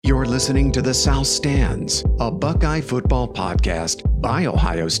You're listening to The South Stands, a Buckeye football podcast by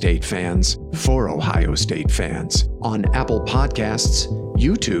Ohio State fans for Ohio State fans on Apple Podcasts,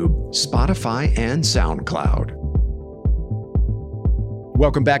 YouTube, Spotify, and SoundCloud.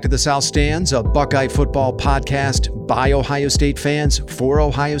 Welcome back to The South Stands, a Buckeye football podcast by Ohio State fans for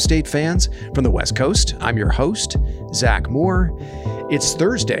Ohio State fans from the West Coast. I'm your host, Zach Moore. It's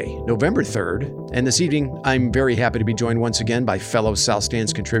Thursday, November 3rd, and this evening I'm very happy to be joined once again by fellow South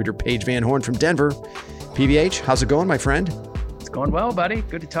Stands contributor Paige Van Horn from Denver. PVH, how's it going, my friend? It's going well, buddy.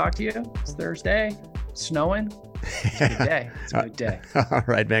 Good to talk to you. It's Thursday, snowing. It's a good day. It's a good day. All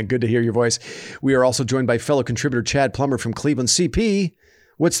right, man. Good to hear your voice. We are also joined by fellow contributor Chad Plummer from Cleveland. CP,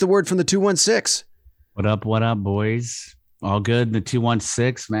 what's the word from the 216? What up, boys? All good in the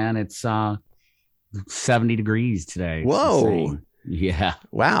 216, man. It's 70 degrees today. Whoa. Yeah.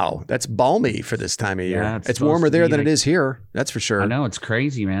 Wow. That's balmy for this time of year. Yeah, it's warmer there than it is here. That's for sure. I know. It's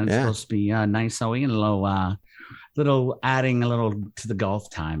crazy, man. It's supposed to be nice snowy and adding a little to the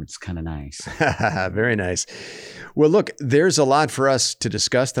golf time. It's kind of nice. Very nice. Well, look, there's a lot for us to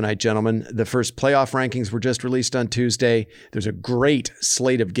discuss tonight, gentlemen. The first playoff rankings were just released on Tuesday. There's a great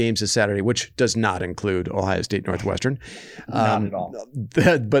slate of games this Saturday, which does not include Ohio State Northwestern. Not at all.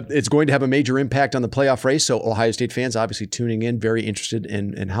 But it's going to have a major impact on the playoff race. So Ohio State fans obviously tuning in, very interested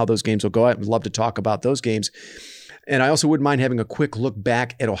in how those games will go. I'd love to talk about those games. And I also wouldn't mind having a quick look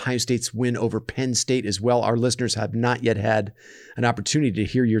back at Ohio State's win over Penn State as well. Our listeners have not yet had an opportunity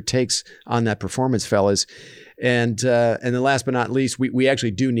to hear your takes on that performance, fellas. And then last but not least, we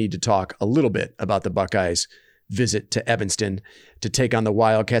actually do need to talk a little bit about the Buckeyes' visit to Evanston to take on the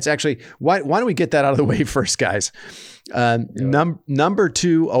Wildcats. Actually, why don't we get that out of the way first, guys? Number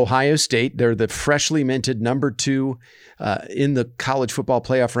 2, Ohio State. They're the freshly minted number 2 in the college football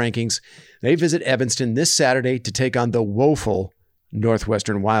playoff rankings. They visit Evanston this Saturday to take on the woeful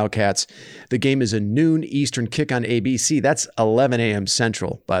Northwestern Wildcats. The game is a noon Eastern kick on ABC. That's 11 a.m.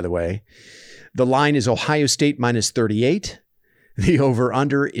 Central, by the way. The line is Ohio State minus 38. The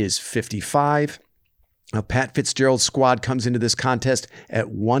over-under is 55. Now, Pat Fitzgerald's squad comes into this contest at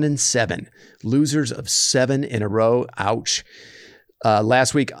 1-7. Losers of 7 in a row. Ouch.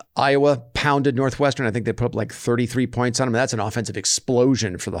 Last week, Iowa pounded Northwestern. I think they put up like 33 points on them. That's an offensive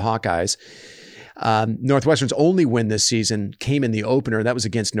explosion for the Hawkeyes. Northwestern's only win this season came in the opener. That was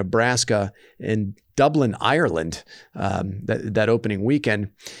against Nebraska in Dublin, Ireland, that opening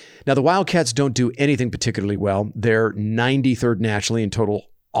weekend. Now, the Wildcats don't do anything particularly well. They're 93rd nationally in total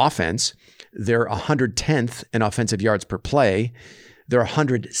offense. They're 110th in offensive yards per play. They're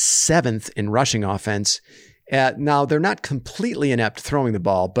 107th in rushing offense. Now, they're not completely inept throwing the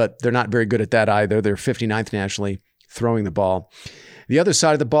ball, but they're not very good at that either. They're 59th nationally throwing the ball. The other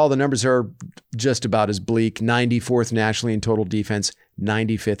side of the ball, the numbers are just about as bleak. 94th nationally in total defense,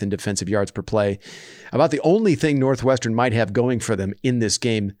 95th in defensive yards per play. About the only thing Northwestern might have going for them in this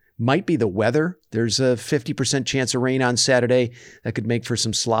game might be the weather. There's a 50% chance of rain on Saturday. That could make for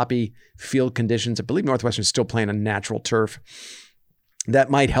some sloppy field conditions. I believe Northwestern's still playing on natural turf.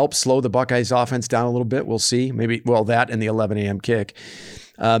 That might help slow the Buckeyes offense down a little bit. We'll see. Maybe, that and the 11 a.m. kick.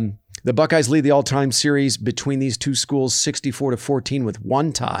 The Buckeyes lead the all-time series between these two schools 64-14 with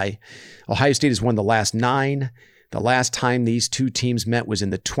one tie. Ohio State has won the last 9. The last time these two teams met was in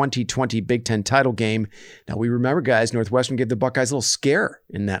the 2020 Big Ten title game. Now, we remember, guys, Northwestern gave the Buckeyes a little scare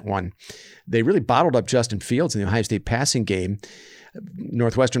in that one. They really bottled up Justin Fields in the Ohio State passing game.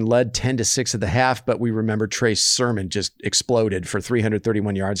 Northwestern led 10-6 at the half, but we remember Trey Sermon just exploded for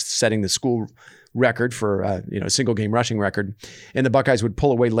 331 yards, setting the school record for a single game rushing record. And the Buckeyes would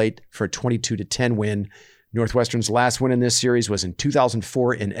pull away late for a 22-10 win. Northwestern's last win in this series was in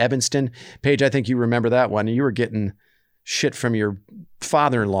 2004 in Evanston. Paige, I think you remember that one. You were getting shit from your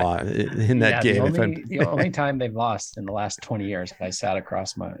father-in-law in that game. The only time they've lost in the last 20 years, I sat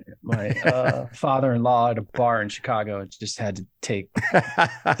across my father-in-law at a bar in Chicago and just had to take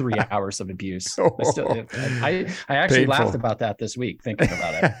 3 hours of abuse. I actually laughed about that this week, thinking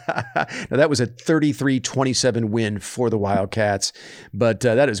about it. Now, that was a 33-27 win for the Wildcats, but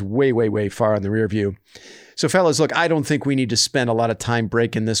that is way, way, way far in the rear view. So, fellas, look, I don't think we need to spend a lot of time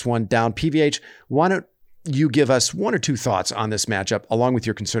breaking this one down. PVH, why don't you give us 1 or 2 thoughts on this matchup, along with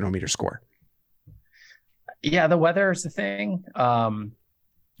your Concernometer score? Yeah, the weather is the thing.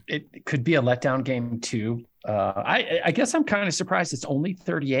 It could be a letdown game too. I guess I'm kind of surprised it's only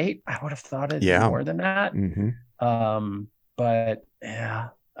 38. I would have thought it'd be more than that. Mm-hmm. But yeah,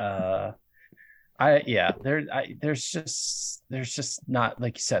 there's just not,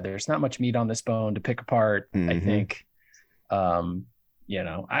 like you said, there's not much meat on this bone to pick apart. Mm-hmm. I think,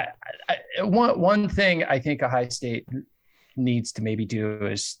 one thing I think Ohio State needs to maybe do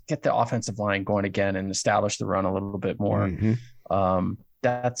is get the offensive line going again and establish the run a little bit more. Mm-hmm.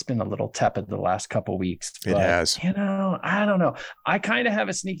 That's been a little tepid the last couple of weeks. It has. I don't know. I kind of have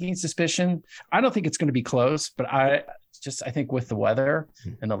a sneaking suspicion. I don't think it's going to be close, but I think with the weather,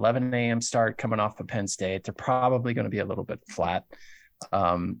 an 11 a.m. start coming off of Penn State, they're probably going to be a little bit flat.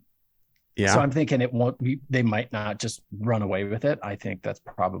 So I'm thinking they might not just run away with it. I think that's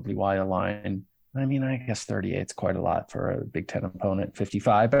probably why the line, I guess 38 is quite a lot for a Big Ten opponent,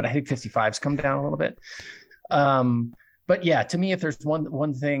 55, but I think 55's come down a little bit. But yeah, to me, if there's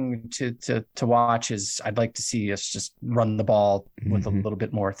one thing to watch is I'd like to see us just run the ball with a little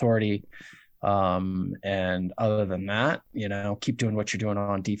bit more authority. And other than that, keep doing what you're doing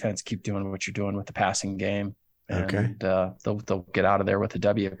on defense, keep doing what you're doing with the passing game. And they'll get out of there with a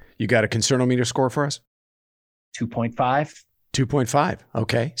W. You got a concernometer score for us? 2.5. 2.5.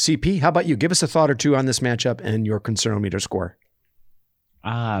 Okay. CP, how about you? Give us a thought or two on this matchup and your concernometer score.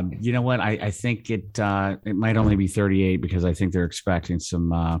 You know what? I think it might only be 38 because I think they're expecting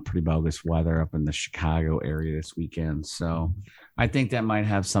some pretty bogus weather up in the Chicago area this weekend. So I think that might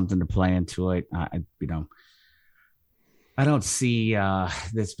have something to play into it. I don't see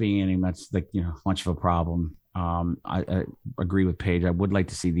this being any much of a problem. I agree with Paige. I would like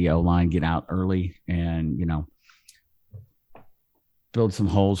to see the O-line get out early and build some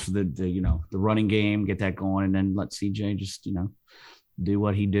holes for the running game, get that going, and then let CJ just do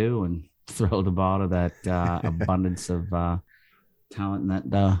what he do and throw the ball to that abundance of talent in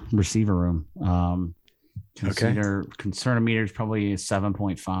that receiver room. Concernometer is probably a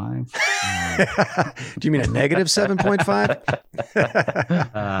 7.5. Do you mean a negative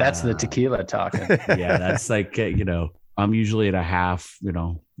 7.5? That's the tequila talking. Yeah, that's like I'm usually at a half,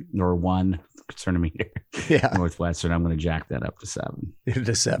 or 1 concernometer. Yeah, Northwestern. I'm going to jack that up to 7.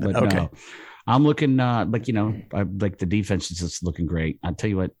 To 7. But okay. No, I'm looking like the defense is just looking great. I'll tell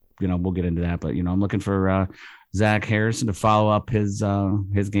you what, we'll get into that, but I'm looking for Zach Harrison to follow up his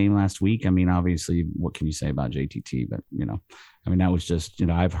game last week. Obviously, what can you say about JTT? But that was just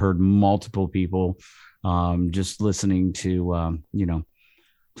I've heard multiple people just listening to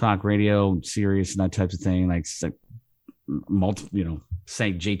talk radio, Sirius, and that type of thing, like multiple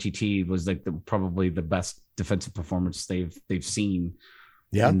saying JTT was like probably the best defensive performance they've seen.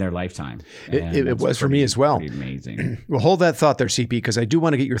 Yeah. In their lifetime. It was for me as well. Amazing. Well, hold that thought there, CP, because I do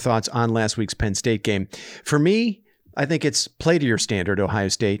want to get your thoughts on last week's Penn State game. For me, I think it's play to your standard, Ohio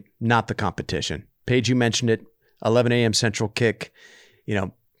State, not the competition. Paige, you mentioned it, 11 a.m. Central kick.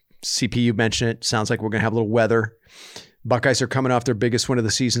 CP, you mentioned it. Sounds like we're going to have a little weather. Buckeyes are coming off their biggest win of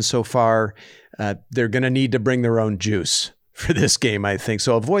the season so far. They're going to need to bring their own juice for this game, I think.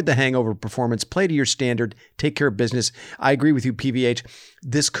 So avoid the hangover performance, play to your standard, take care of business. I agree with you, PVH.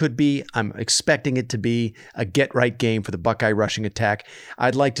 This could be, I'm expecting it to be a get-right game for the Buckeye rushing attack.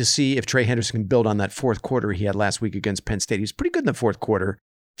 I'd like to see if Trey Henderson can build on that fourth quarter he had last week against Penn State. He was pretty good in the fourth quarter.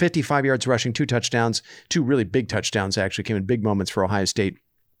 55 yards rushing, 2 touchdowns, 2 really big touchdowns actually came in big moments for Ohio State.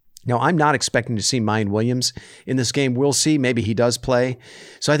 Now, I'm not expecting to see Mayan Williams in this game. We'll see. Maybe he does play.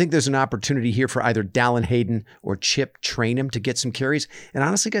 So I think there's an opportunity here for either Dallin Hayden or Chip Trainum to get some carries. And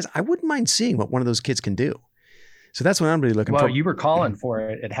honestly, guys, I wouldn't mind seeing what one of those kids can do. So that's what I'm really looking for. Well, you were calling for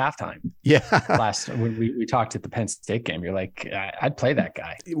it at halftime. Yeah. When we talked at the Penn State game, you're like, I'd play that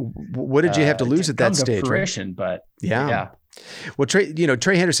guy. What did you have to lose at that stage? Fruition, right? But yeah. Well,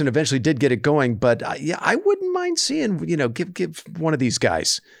 Trey Henderson eventually did get it going, but I wouldn't mind seeing, give one of these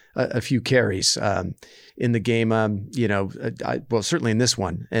guys a few carries in the game. Certainly in this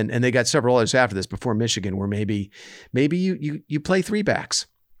one, and they got several others after this before Michigan, where maybe you play 3 backs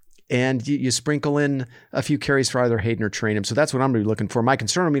and you sprinkle in a few carries for either Hayden or Trainum. So that's what I'm going to be looking for. My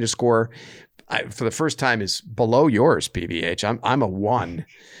concernometer score for the first time is below yours, PVH. I'm a 1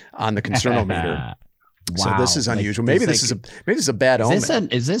 on the concernometer. Wow. So this is unusual. Maybe this is a bad omen.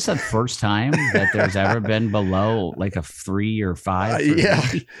 Is this the first time that there's ever been below like a 3 or 5? Yeah,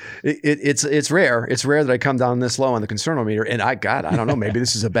 it's rare. It's rare that I come down this low on the concernometer. And I don't know. Maybe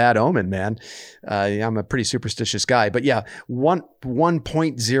this is a bad omen, man. I'm a pretty superstitious guy. But yeah,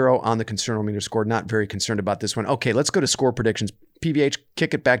 1.0 on the concernometer score. Not very concerned about this one. Okay, let's go to score predictions. PVH,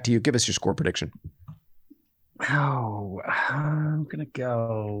 kick it back to you. Give us your score prediction. Oh, I'm gonna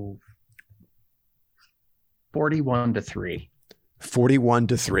go 41-3.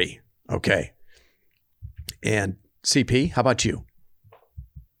 41-3. Okay. And CP, how about you?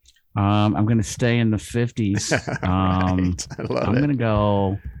 I'm going to stay in the 50s. Right. I'm going to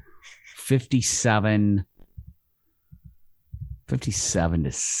go 57-7.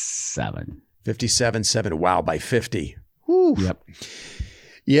 57-7. Wow, by 50. Whew. Yep.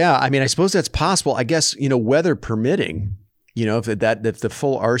 Yeah, I suppose that's possible. I guess, weather permitting, if the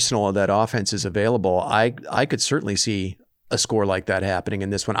full arsenal of that offense is available, I could certainly see a score like that happening in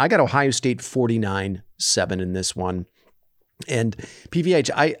this one. I got Ohio State 49-7 in this one. And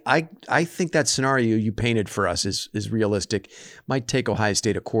PVH, I think that scenario you painted for us is realistic. Might take Ohio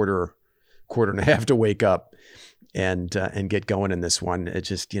State a quarter and a half to wake up and get going in this one. It's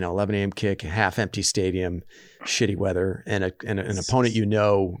just 11 a.m. kick, half empty stadium, shitty weather, and an opponent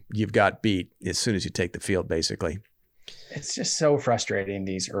you've got beat as soon as you take the field, basically. It's just so frustrating,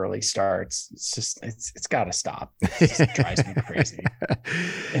 these early starts. It's got to stop. It just drives me crazy.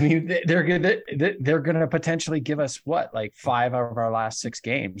 I mean, they're going to potentially give us like 5 out of our last 6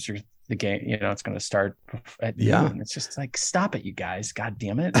 games, or the game, it's going to start at noon. It's just like, stop it, you guys. God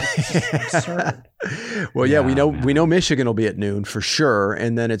damn it. It's just absurd. Well, we know Michigan will be at noon for sure.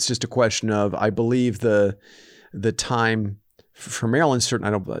 And then it's just a question of, I believe the time for Maryland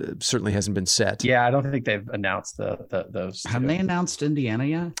certainly hasn't been set. Yeah, I don't think they've announced those. Have they announced Indiana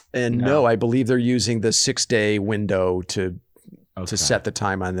yet? And no, I believe they're using the 6-day window to set the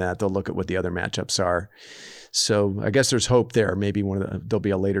time on that. They'll look at what the other matchups are. So I guess there's hope there. Maybe there'll be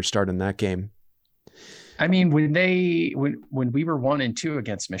a later start in that game. I mean, when we were 1-2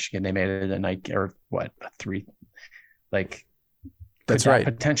 against Michigan, they made it a night, or what, a 3. Like, that's could right.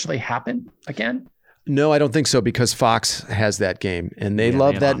 That potentially happen again? No, I don't think so, because Fox has that game, and they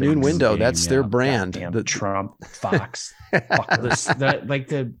love that noon window. That's their brand. The Trump, Fox.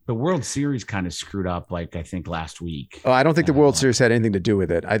 The World Series kind of screwed up, I think last week. Oh, I don't think the World Series had anything to do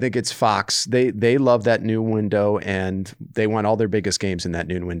with it. I think it's Fox. They love that noon window, and they want all their biggest games in that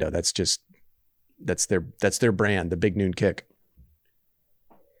noon window. That's their brand, the big noon kick.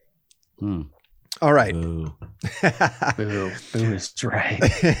 All right. Boo. Boo is right.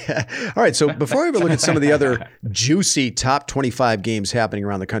 All right. So before we look at some of the other juicy top 25 games happening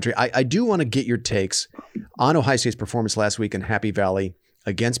around the country, I do want to get your takes on Ohio State's performance last week in Happy Valley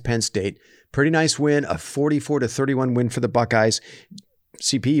against Penn State. Pretty nice win, a 44-31 win for the Buckeyes.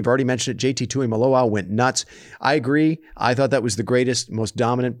 CP, you've already mentioned it. JT Tuimoloau went nuts. I agree. I thought that was the greatest, most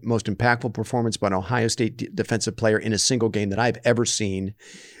dominant, most impactful performance by an Ohio State defensive player in a single game that I've ever seen.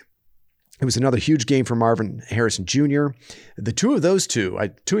 It was another huge game for Marvin Harrison Jr. The two of those two,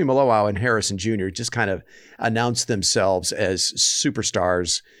 Tuimoloau and Harrison Jr., just kind of announced themselves as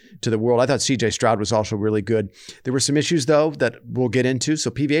superstars to the world. I thought CJ Stroud was also really good. There were some issues, though, that we'll get into.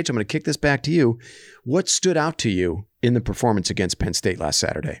 So, PVH, I'm going to kick this back to you. What stood out to you in the performance against Penn State last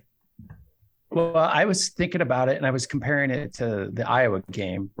Saturday? Well, I was thinking about it, and I was comparing it to the Iowa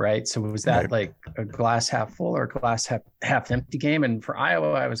game, right? So was that like a glass half full or a glass half empty game? And for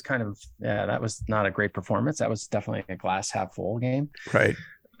Iowa, I was that was not a great performance. That was definitely a glass half full game. Right.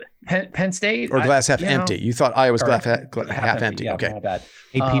 Penn State. Or glass half empty. You thought Iowa's glass half empty. Yeah, okay. My bad.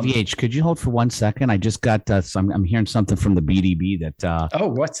 Hey, PVH, could you hold for 1 second? I just got I'm hearing something from the BDB that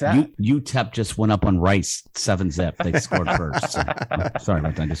what's that? UTEP just went up on Rice 7-zip. They scored first. So, sorry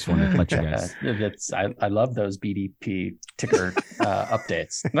about that. I just wanted to let you guys. I love those BDP ticker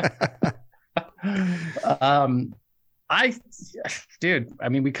updates. I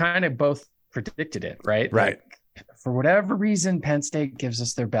mean, we kind of both predicted it, right? Right. Like, for whatever reason, Penn State gives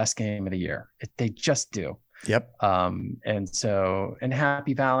us their best game of the year. They just do. Yep. And so in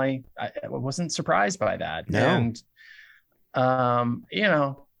Happy Valley, I wasn't surprised by that. No. And,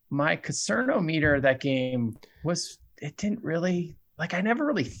 my concernometer that game it didn't really, I never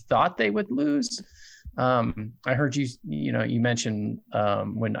really thought they would lose. I heard you mentioned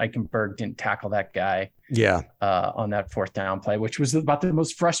when Eichenberg didn't tackle that guy. Yeah. On that 4th down play, which was about the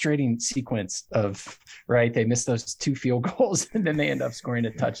most frustrating sequence of, right? They missed those 2 field goals and then they end up scoring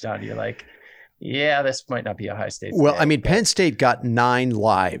a touchdown. You're like, yeah, this might not be Ohio State. Well, I mean, Penn State got 9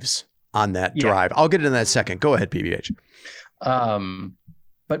 lives on that drive. I'll get into that in a second. Go ahead, PBH.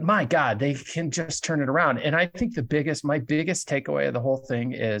 But my God, they can just turn it around. And I think my biggest takeaway of the whole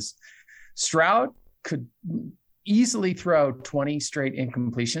thing is Stroud could easily throw 20 straight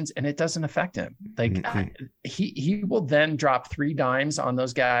incompletions and it doesn't affect him. He will then drop 3 dimes on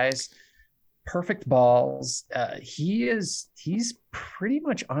those guys, perfect balls. He's pretty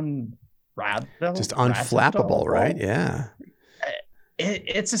much just unflappable, right? Yeah.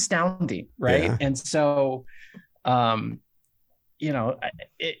 It's astounding, right? Yeah. And so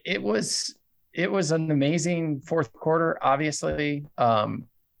it was an amazing 4th quarter, obviously.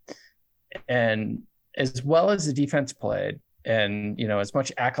 And as well as the defense played, and as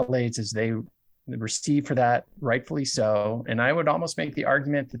much accolades as they received for that, rightfully so. And I would almost make the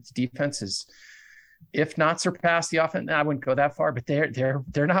argument that the defense is if not surpass the offense. I wouldn't go that far, but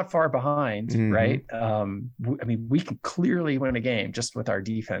they're not far behind, right? I mean, we can clearly win a game just with our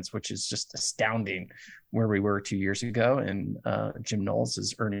defense, which is just astounding where we were 2 years ago. And Jim Knowles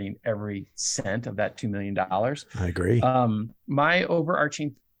is earning every cent of that $2 million. I agree. My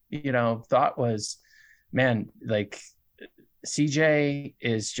overarching, thought was, man, like CJ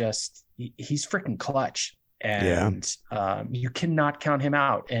is just, he's freaking clutch, and you cannot count him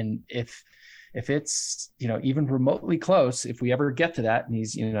out. And if it's, even remotely close, if we ever get to that and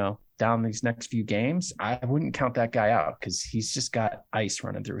he's, down these next few games, I wouldn't count that guy out because he's just got ice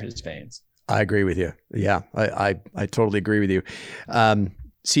running through his veins. I agree with you. Yeah, I totally agree with you.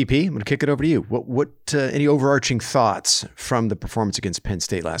 CP, I'm going to kick it over to you. What any overarching thoughts from the performance against Penn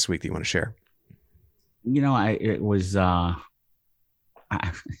State last week that you want to share?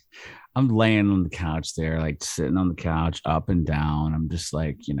 I'm laying on the couch there, like sitting on the couch up and down. I'm just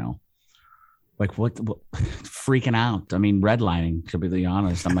like, like what freaking out. I mean, redlining, to be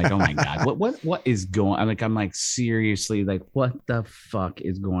honest. I'm like, oh my God, what is going on? I'm like, seriously, like what the fuck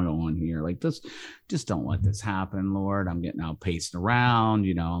is going on here? Like this, just don't let this happen, Lord. I'm getting out pacing around,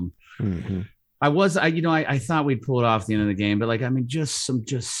 I thought we'd pull it off at the end of the game, but like, I mean, just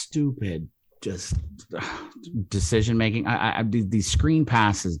stupid, decision making. I these screen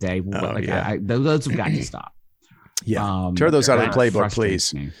passes, Dave. Those have got to stop. Yeah, tear those out of the playbook,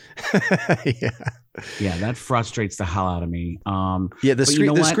 please. Yeah, that frustrates the hell out of me.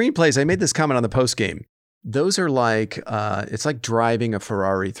 The screen plays. I made this comment on the post game. Those are like it's like driving a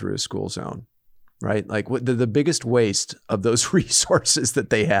Ferrari through a school zone, right? Like the biggest waste of those resources that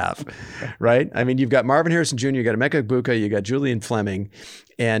they have, right? I mean, you've got Marvin Harrison Jr., you got Emeka Egbuka, you got Julian Fleming,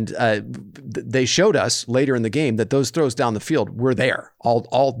 and they showed us later in the game that those throws down the field were there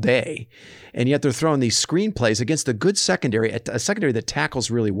all day. And yet they're throwing these screenplays against a good secondary, a secondary that tackles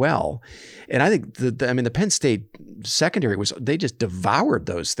really well. And I think the Penn State secondary they just devoured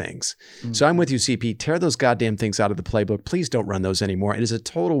those things. Mm-hmm. So I'm with you, CP. Tear those goddamn things out of the playbook. Please don't run those anymore. It is a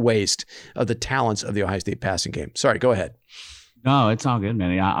total waste of the talents of the Ohio State passing game. Sorry, go ahead. No, it's all good,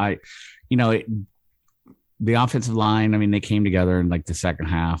 man. The offensive line, I mean, they came together in like the second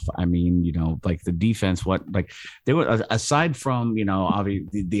half. I mean, like the defense, they were, aside from,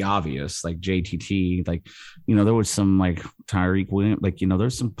 the obvious, like JTT, like, there was some like Tyreek Williams, like,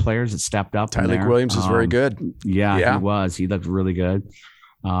 there's some players that stepped up. Tyreek Williams is very good. Yeah, he was. He looked really good.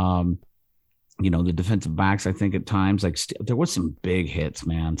 The defensive backs, I think at times, like there was some big hits,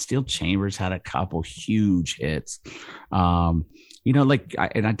 man. Steel Chambers had a couple huge hits. I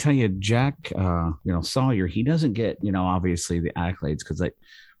tell you, Jack, Sawyer, he doesn't get, obviously the accolades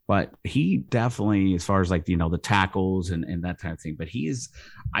but he definitely, as far as like, the tackles and that kind of thing, but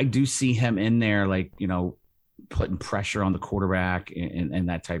I do see him in there, like, putting pressure on the quarterback and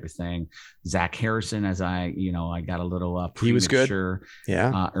that type of thing. Zach Harrison, as I got a little, he was good.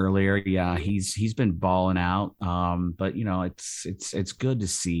 Earlier. Yeah. He's been balling out. But it's good to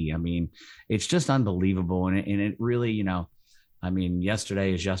see. I mean, it's just unbelievable. And it really, I mean,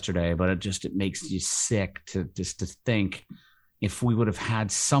 yesterday is yesterday, but it makes you sick to think if we would have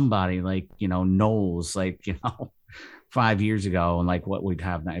had somebody like, Knowles, like, 5 years ago and like what we'd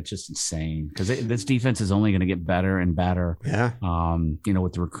have now. It's just insane because this defense is only going to get better and better. Yeah.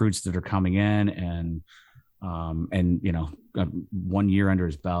 With the recruits that are coming in and 1 year under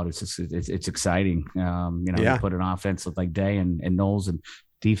his belt, it's exciting. You put an offense with like Day and Knowles and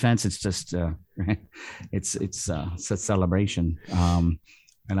defense, it's just it's a celebration, and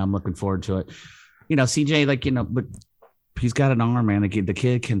I'm looking forward to it. CJ, but he's got an arm, man. The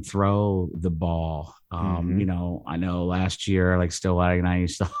kid can throw the ball. I know last year, like Stillwater and I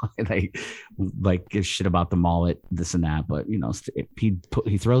used to like give shit about the mullet, this and that, but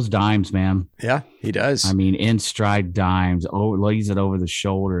he throws dimes, man. Yeah, he does. I mean, in stride dimes, lays it over the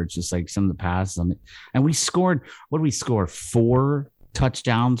shoulder. It's just like some of the passes. And we scored. What did we score? 4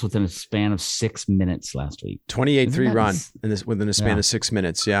 touchdowns within a span of 6 minutes last week. 28-3 run within a span of 6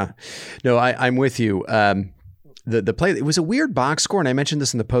 minutes. Yeah. No, I'm with you. The play, it was a weird box score, and I mentioned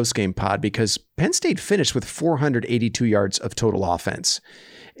this in the post-game pod because Penn State finished with 482 yards of total offense.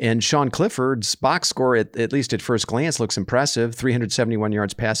 And Sean Clifford's box score, at least at first glance, looks impressive. 371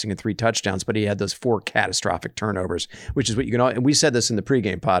 yards passing and 3 touchdowns, but he had those 4 catastrophic turnovers, which is what you can. And we said this in the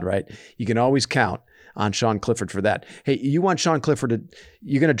pregame pod, right? You can always count on Sean Clifford for that. Hey, you want Sean Clifford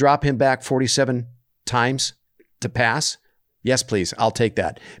you're going to drop him back 47 times to pass? Yes, please. I'll take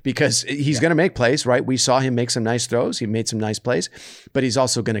that because he's going to make plays, right? We saw him make some nice throws. He made some nice plays, but he's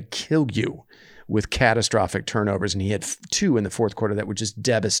also going to kill you with catastrophic turnovers, and he had 2 in the fourth quarter that were just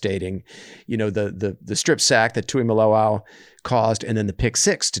devastating. You know, the strip sack that Tuimoloau caused, and then the pick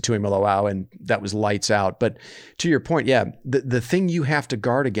 6 to Tuimoloau, and that was lights out. But to your point, yeah, the thing you have to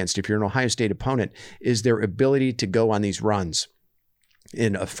guard against if you're an Ohio State opponent is their ability to go on these runs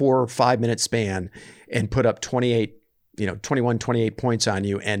in a 4 or 5 minute span and put up 21, 28 points on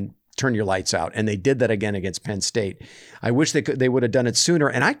you and turn your lights out. And they did that again against Penn State. I wish they would have done it sooner.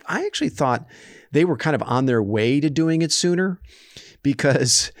 And I actually thought they were kind of on their way to doing it sooner,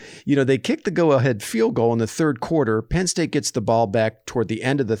 because, you know, they kicked the go-ahead field goal in the third quarter. Penn State gets the ball back toward the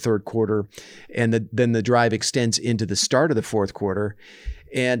end of the third quarter, and then the drive extends into the start of the fourth quarter.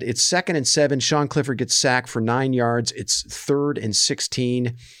 And it's 2nd and 7. Sean Clifford gets sacked for 9 yards. It's 3rd and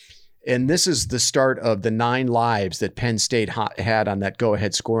 16. And this is the start of the 9 lives that Penn State had on that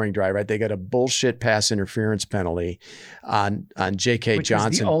go-ahead scoring drive, right? They got a bullshit pass interference penalty on J.K. Johnson.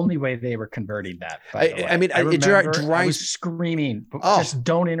 Which was the only way they were converting that, I mean, I was screaming, just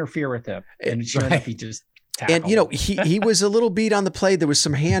don't interfere with him. And sure enough, he just tackled. And, you know, he was a little beat on the play. There was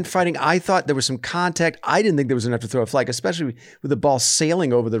some hand fighting. I thought there was some contact. I didn't think there was enough to throw a flag, especially with the ball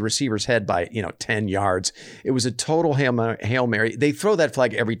sailing over the receiver's head by, 10 yards. It was a total Hail Mary. They throw that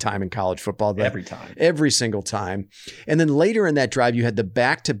flag every time in college football. Every time. Every single time. And then later in that drive, you had the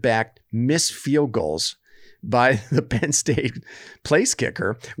back-to-back missed field goals by the Penn State place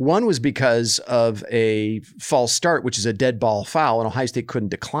kicker. One was because of a false start, which is a dead ball foul, and Ohio State couldn't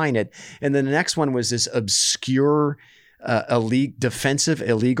decline it. And then the next one was this obscure defensive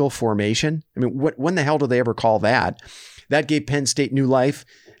illegal formation. I mean, when the hell do they ever call that? That gave Penn State new life.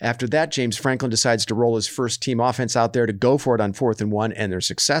 After that, James Franklin decides to roll his first team offense out there to go for it on 4th and 1, and they're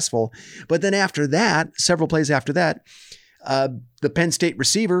successful. But then after that, several plays after that, the Penn State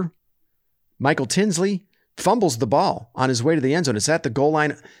receiver, Michael Tinsley, fumbles the ball on his way to the end zone. It's at the goal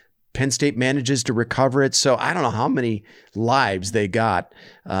line. Penn State manages to recover it. So I don't know how many lives they got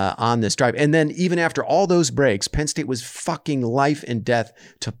on this drive. And then even after all those breaks, Penn State was fucking life and death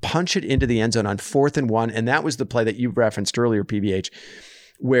to punch it into the end zone on 4th and 1. And that was the play that you referenced earlier, PBH,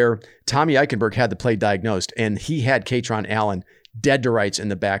 where Tommy Eichenberg had the play diagnosed, and he had Katron Allen dead to rights in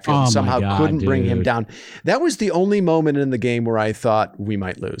the backfield and somehow couldn't bring him down. That was the only moment in the game where I thought we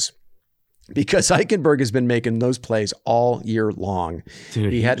might lose, because Eichenberg has been making those plays all year long.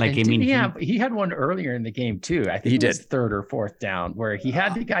 Dude, he had one earlier in the game too. I think it was 3rd or 4th down where he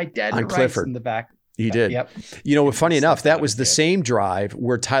had the guy dead to rights in the back. He did. Yep. You know, funny enough, that was the same drive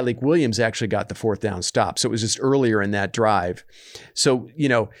where Tyleek Williams actually got the 4th down stop. So it was just earlier in that drive. So, you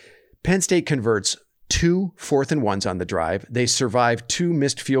know, Penn State converts 2 4th and 1s on the drive. They survive 2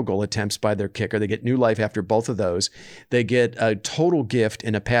 missed field goal attempts by their kicker. They get new life after both of those. They get a total gift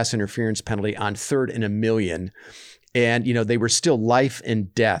in a pass interference penalty on 3rd and 1,000,000. And, you know, they were still life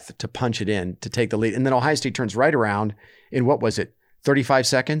and death to punch it in to take the lead. And then Ohio State turns right around in, what was it, 35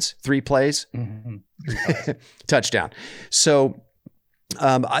 seconds, 3 plays, touchdown. So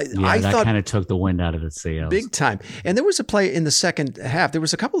I thought kind of took the wind out of the sails big time. And there was a play in the second half. There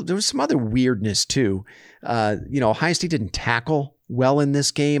was some other weirdness too. Ohio State didn't tackle well in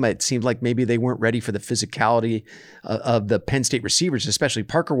this game. It seemed like maybe they weren't ready for the physicality of the Penn State receivers, especially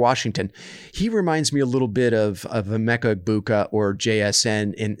Parker Washington. He reminds me a little bit of Emeka Egbuka or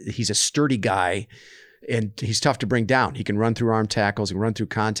JSN, and he's a sturdy guy. And he's tough to bring down. He can run through arm tackles. He can run through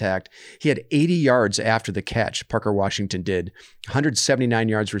contact. He had 80 yards after the catch. Parker Washington did 179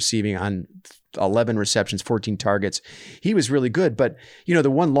 yards receiving on 11 receptions, 14 targets. He was really good. But, you know, the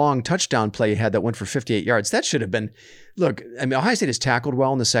one long touchdown play he had that went for 58 yards, that should have been, look, I mean, Ohio State has tackled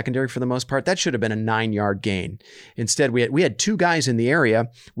well in the secondary for the most part. That should have been a 9-yard gain. Instead, we had 2 guys in the area.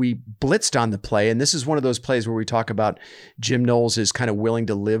 We blitzed on the play. And this is one of those plays where we talk about Jim Knowles is kind of willing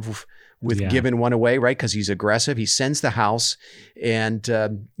to live with giving one away, right? Because he's aggressive. He sends the house, and,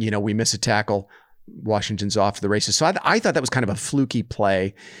 we miss a tackle. Washington's off to the races. So I thought that was kind of a fluky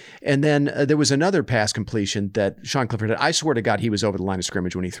play. And then there was another pass completion that Sean Clifford had. I swear to God, he was over the line of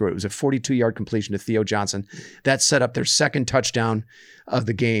scrimmage when he threw it. It was a 42-yard completion to Theo Johnson. That set up their second touchdown of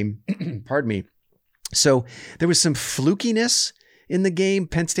the game. Pardon me. So there was some flukiness in the game.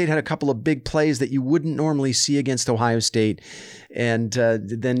 Penn State had a couple of big plays that you wouldn't normally see against Ohio State. And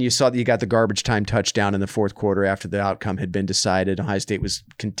then you saw that you got the garbage time touchdown in the fourth quarter after the outcome had been decided. Ohio State was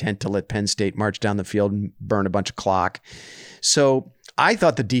content to let Penn State march down the field and burn a bunch of clock. So I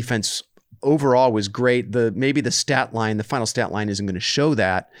thought the defense overall was great. Maybe the stat line, the final stat line isn't going to show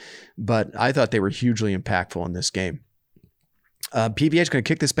that, but I thought they were hugely impactful in this game. PBH, going to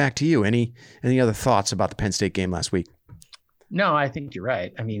kick this back to you. Any other thoughts about the Penn State game last week? No, I think you're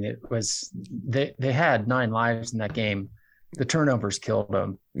right. I mean, it was they had 9 lives in that game. The turnovers killed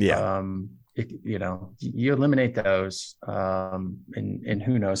them. Yeah. you eliminate those, and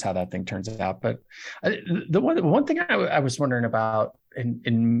who knows how that thing turns out. But the one thing I was wondering about,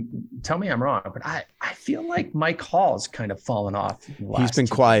 and tell me I'm wrong, but I feel like Mike Hall's kind of fallen off. He's been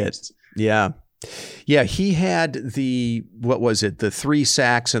quiet. Games. Yeah. He had the 3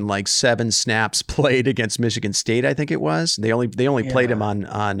 sacks and like 7 snaps played against Michigan State, I think it was. They only played him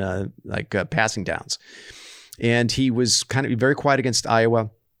on passing downs, and he was kind of very quiet against Iowa.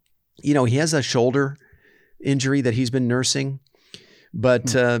 He has a shoulder injury that he's been nursing,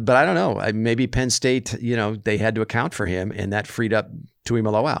 but I don't know. Maybe Penn State, they had to account for him, and that freed up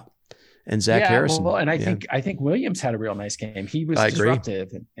Tuimoloau and Zach Harrison. Well, and I think Williams had a real nice game. He was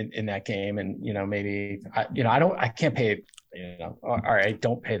disruptive in that game, and maybe I can't pay or I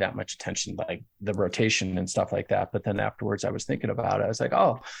don't pay that much attention like the rotation and stuff like that. But then afterwards, I was thinking about it. I was like,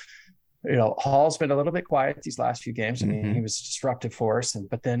 Hall's been a little bit quiet these last few games. I mean, he was a disruptive force,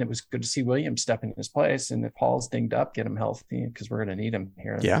 but then it was good to see Williams step in his place. And if Hall's dinged up, get him healthy, because we're going to need him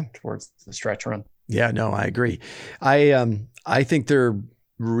here towards the stretch run. Yeah, no, I agree. I think they're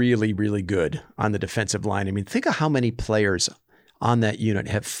really, really good on the defensive line. I mean, think of how many players on that unit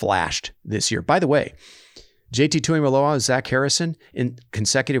have flashed this year. By the way, JT Tuimoloau, Zach Harrison in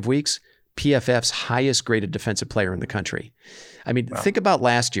consecutive weeks, PFF's highest graded defensive player in the country. I mean, Think about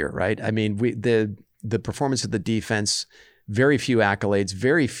last year, right? I mean, the performance of the defense, very few accolades,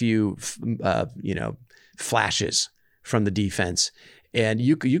 very few, flashes from the defense. And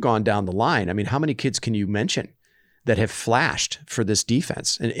you gone down the line. I mean, how many kids can you mention that have flashed for this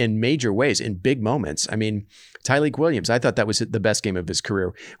defense in major ways, in big moments? I mean, Tyleik Williams, I thought that was the best game of his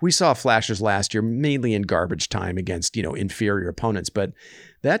career. We saw flashes last year, mainly in garbage time against, inferior opponents. But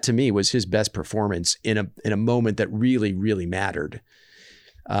that to me was his best performance in a moment that really, really mattered.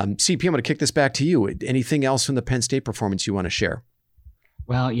 CP, I'm going to kick this back to you. Anything else from the Penn State performance you want to share?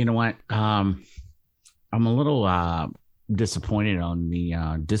 Well, you know what? I'm a little disappointed on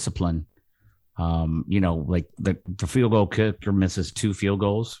the discipline. Like the field goal kicker misses 2 field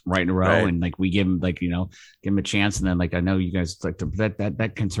goals right in a row, right. And like we give him give him a chance, and then I know you guys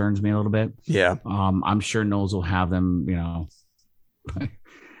that concerns me a little bit. Yeah. I'm sure Knowles will have them.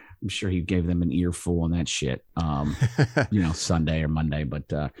 I'm sure he gave them an earful on that shit. Sunday or Monday, but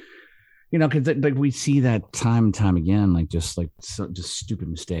because we see that time and time again, just stupid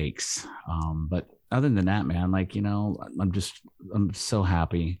mistakes. But other than that, man, I'm so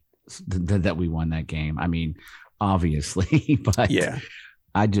happy that we won that game. I mean, obviously, but yeah,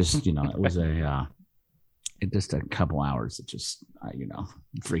 I just, it was just a couple hours that just,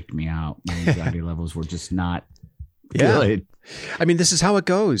 freaked me out. My anxiety levels were just not good. I mean, this is how it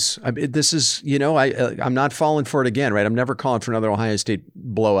goes. This is, I'm not falling for it again, right? I'm never calling for another Ohio State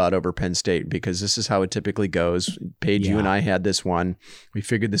blowout over Penn State, because this is how it typically goes. Paige, you and I had this one. We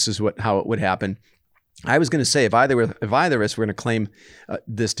figured this is how it would happen. I was going to say, if either of us were going to claim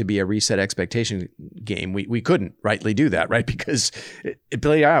this to be a reset expectation game, we couldn't rightly do that, right? Because it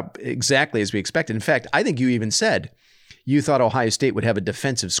played out exactly as we expected. In fact, I think you even said you thought Ohio State would have a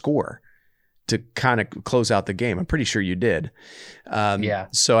defensive score to kind of close out the game. I'm pretty sure you did.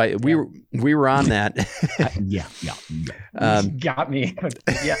 So we were on that. Got me.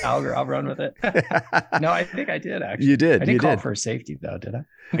 Yeah, I'll run with it. No, I think I did actually. You did. I didn't call for a safety though, did I?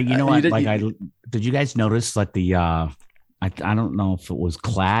 You know what? Did you guys notice that I don't know if it was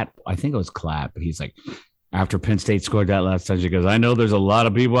Klatt. I think it was Klatt, but he's like, after Penn State scored that last time, he goes, I know there's a lot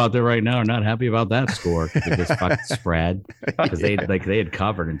of people out there right now who are not happy about that score. They just fucking spread because they had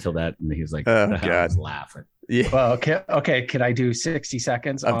covered until that. And he was like, oh, God. I was laughing. Yeah. Well, okay. Can I do 60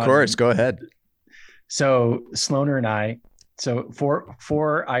 seconds? Of course. Go ahead. So Sloaner and I,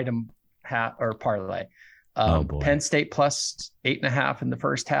 four item or parlay. Penn State plus 8.5 in the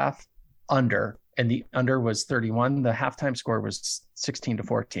first half, under, and the under was 31. The halftime score was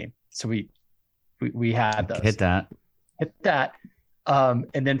 16-14. So we had those. Hit that. And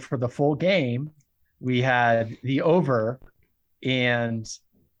then for the full game, we had the over and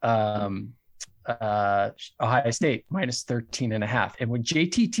Ohio State minus 13.5. And when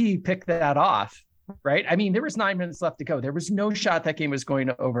JTT picked that off, right? I mean, there was 9 minutes left to go. There was no shot that game was going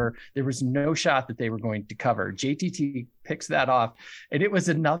to over. There was no shot that they were going to cover. JTT picks that off, and it was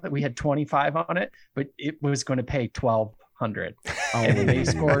enough that we had 25 on it, but it was going to pay 1,200. And then they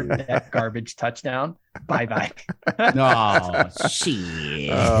scored that garbage touchdown. Bye. No,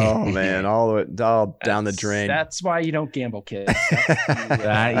 shit. Oh man, all down the drain. That's why you don't gamble, kids.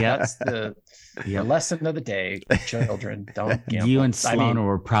 That's the lesson of the day. Children, don't gamble. You and Sloan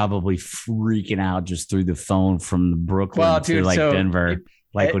were probably freaking out just through the phone from Brooklyn to Denver.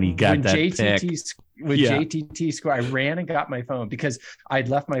 When he got that pick. with JTT score, I ran and got my phone because I'd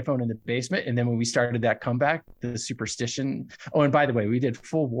left my phone in the basement. And then when we started that comeback, the superstition. Oh, and by the way, we did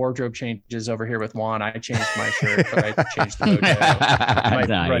full wardrobe changes over here with Juan. I changed my shirt, but I changed the mojo. My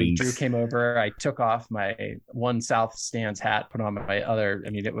buddy Drew came over. I took off my One South Stands hat, put on my other. I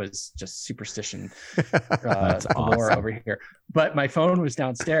mean, it was just superstition lore over here. But my phone was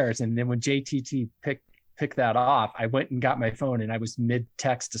downstairs. And then when JTT picked that off, I went and got my phone and I was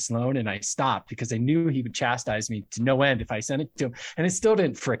mid-text to Sloan and I stopped because I knew he would chastise me to no end if I sent it to him. And it still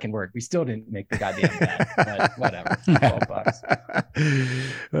didn't frickin' work. We still didn't make the goddamn bet, but whatever.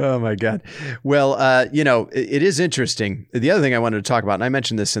 $12. Oh my God. Well, it is interesting. The other thing I wanted to talk about, and I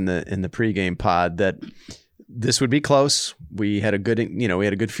mentioned this in the pregame pod, that this would be close. We had a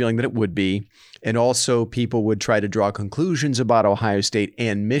good feeling that it would be. And also people would try to draw conclusions about Ohio State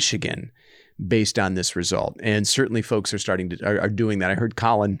and Michigan based on this result. And certainly folks are doing that. I heard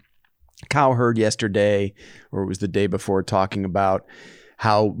Colin Cowherd yesterday, or it was the day before, talking about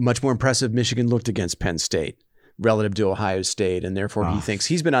how much more impressive Michigan looked against Penn State relative to Ohio State. And therefore he thinks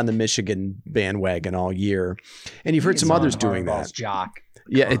he's been on the Michigan bandwagon all year. And you've heard some others doing that. Jock.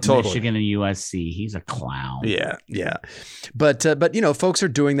 Yeah, totally. Michigan and USC. He's a clown. Yeah. But folks are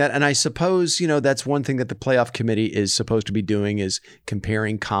doing that. And I suppose, that's one thing that the playoff committee is supposed to be doing is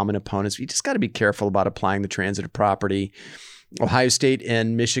comparing common opponents. You just got to be careful about applying the transitive property. Ohio State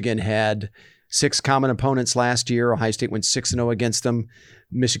and Michigan had 6 common opponents last year. Ohio State went 6-0 against them.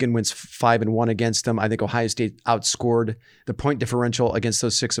 Michigan wins 5-1 against them. I think Ohio State outscored. The point differential against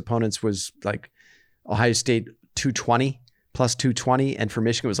those 6 opponents was like Ohio State 220. Plus 220, and for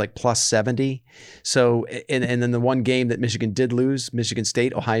Michigan it was like plus 70. So, and then the one game that Michigan did lose, Michigan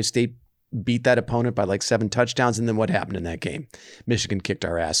State, Ohio State beat that opponent by like 7 touchdowns. And then what happened in that game? Michigan kicked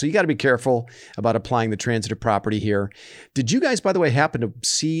our ass. So you got to be careful about applying the transitive property here. Did you guys, by the way, happen to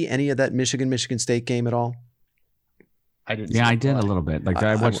see any of that Michigan State game at all? I didn't. Yeah, I did a little bit. Like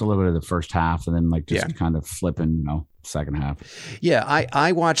I watched a little bit of the first half, and then kind of flipping, second half. Yeah,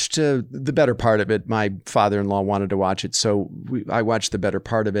 I watched the better part of it. My father-in-law wanted to watch it, so I watched the better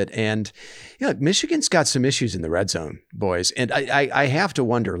part of it. And Michigan's got some issues in the red zone, boys. And I have to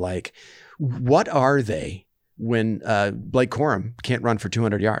wonder, like, what are they when Blake Corum can't run for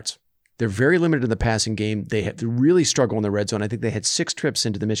 200 yards? They're very limited in the passing game. They really struggle in the red zone. I think they had 6 trips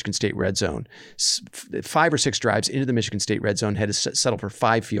into the Michigan State red zone, 5 or 6 drives into the Michigan State red zone, had to settle for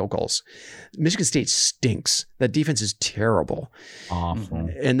 5 field goals. Michigan State stinks. That defense is terrible. Awful.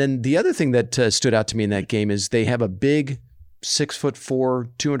 And then the other thing that stood out to me in that game is they have a big 6'4",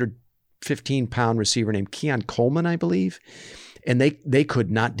 215-pound receiver named Keon Coleman, I believe. And they could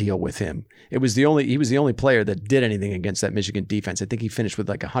not deal with him. He was the only player that did anything against that Michigan defense. I think he finished with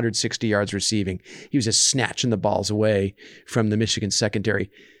like 160 yards receiving. He was just snatching the balls away from the Michigan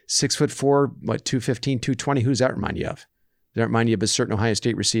secondary. 6'4", 215, 220. Who's that remind you of? Does that remind you of a certain Ohio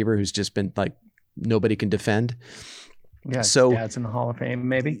State receiver who's just been like nobody can defend? Yeah, so Dad's in the Hall of Fame,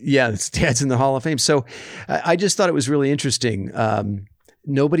 maybe. Yeah, Dad's in the Hall of Fame. So I just thought it was really interesting.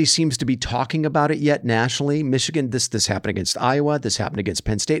 Nobody seems to be talking about it yet nationally. Michigan, this happened against Iowa. This happened against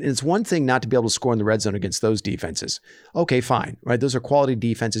Penn State. And it's one thing not to be able to score in the red zone against those defenses. Okay, fine. Right? Those are quality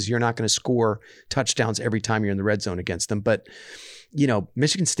defenses. You're not going to score touchdowns every time you're in the red zone against them. But,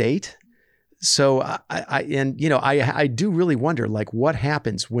 Michigan State. So I do really wonder, like, what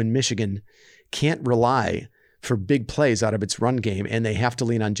happens when Michigan can't rely for big plays out of its run game, and they have to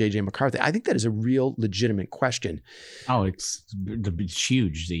lean on J.J. McCarthy? I think that is a real legitimate question. Oh, it's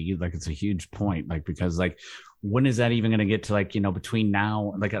huge. Like, it's a huge point. Like, because like, when is that even going to get to, like, between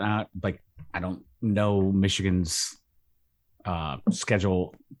now, like I don't know Michigan's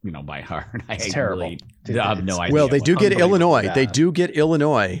schedule, by heart. It's terrible. I have no idea. Well, they do get Illinois. They do get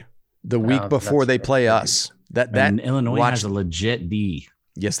Illinois the week before they play us. And Illinois has a legit D.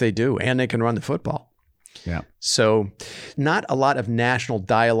 Yes, they do, and they can run the football. Yeah. So not a lot of national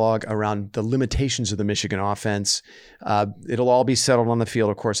dialogue around the limitations of the Michigan offense. It'll all be settled on the field,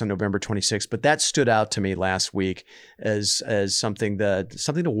 of course, on November 26th. But that stood out to me last week as something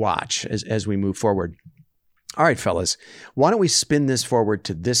to watch as we move forward. All right, fellas, why don't we spin this forward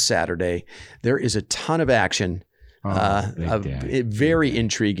to this Saturday? There is a ton of action, very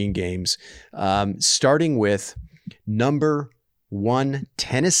intriguing games, starting with number 1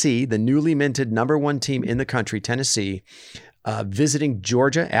 Tennessee, the newly minted number 1 team in the country, Tennessee, visiting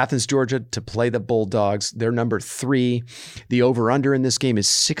Georgia, Athens, Georgia, to play the Bulldogs. They're number 3. The over-under in this game is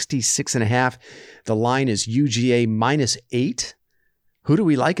 66.5. The line is UGA -8. Who do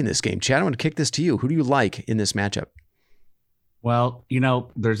we like in this game? Chad, I want to kick this to you. Who do you like in this matchup? Well,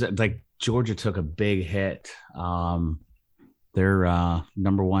 there's Georgia took a big hit. They're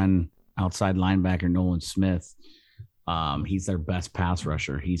number 1 outside linebacker Nolan Smith. He's their best pass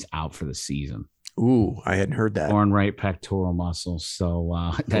rusher. He's out for the season. Ooh, I hadn't heard that. Torn right pectoral muscle.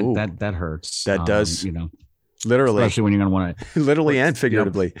 So that hurts. That does. Literally. Especially when you're going to want to. Literally and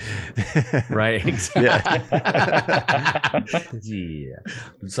figuratively. Right. Exactly. Yeah.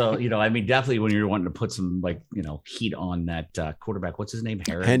 So, definitely when you're wanting to put some heat on that quarterback, what's his name?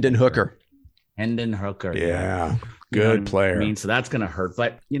 Hendon Hooker. Hendon Hooker. Yeah. Good player. I mean, so that's going to hurt.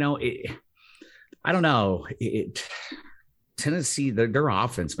 But, I don't know. Tennessee, their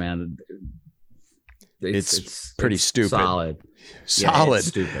offense, man. It's pretty stupid. Solid. Yeah, it's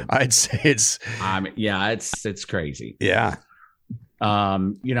stupid. I'd say it's. It's crazy. Yeah.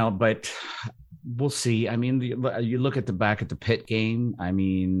 But we'll see. I mean, you look at the Pitt game. I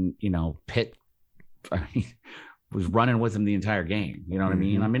mean, Pitt was running with him the entire game. You know what I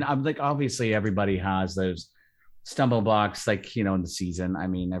mean? I mean, I'm like, obviously everybody has those stumble blocks, in the season. I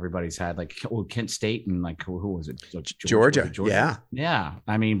mean, everybody's had Kent State and who was it? Georgia. Yeah. Yeah.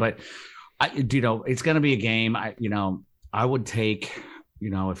 I mean, but it's going to be a game. I would take,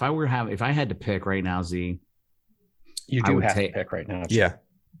 if I had to pick right now, Z. You do have to pick right now. Yeah.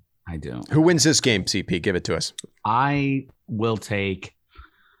 I do. Who wins this game, CP? Give it to us. I will take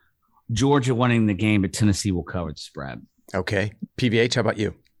Georgia winning the game, but Tennessee will cover the spread. Okay. PVH, how about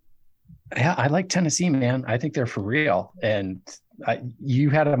you? Yeah, I like Tennessee, man. I think they're for real. And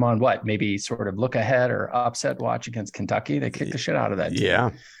you had them on maybe sort of look ahead or upset watch against Kentucky. They kicked the shit out of that team. Yeah.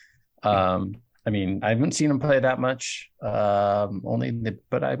 I mean, I haven't seen them play that much, but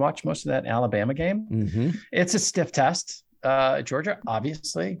I watched most of that Alabama game. Mm-hmm. It's a stiff test, Georgia,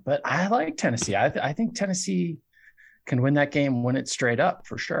 obviously, but I like Tennessee. I think Tennessee can win that game, win it straight up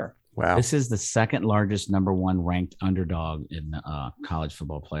for sure. Wow. This is the second largest number 1 ranked underdog in college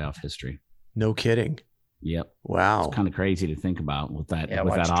football playoff history. No kidding. Yep. Wow. It's kind of crazy to think about with that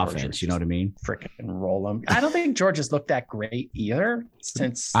offense. Georgia, you know what I mean? Freaking roll them. I don't think Georgia's looked that great either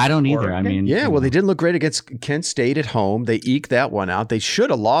since. I don't either. Oregon. I mean, yeah, well, they didn't look great against Kent State at home. They eked that one out. They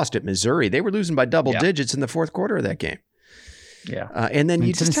should have lost at Missouri. They were losing by double digits in the fourth quarter of that game. Yeah. And then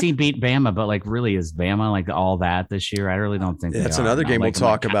Tennessee beat Bama, but really is Bama all that this year? I really don't think that's another game we'll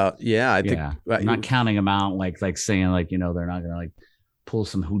talk about. Yeah, I think I'm not counting them out saying they're not going to pull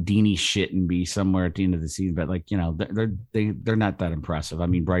some Houdini shit and be somewhere at the end of the season, but they're not that impressive. I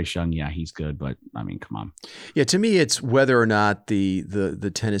mean, Bryce Young, yeah, he's good, but I mean, come on. Yeah, to me, it's whether or not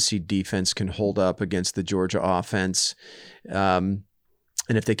the Tennessee defense can hold up against the Georgia offense.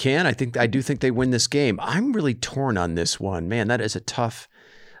 And if they can, I do think they win this game. I'm really torn on this one. Man, that is a tough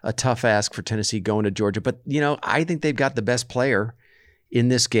ask for Tennessee going to Georgia. But, I think they've got the best player in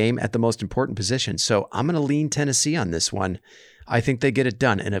this game at the most important position. So I'm going to lean Tennessee on this one. I think they get it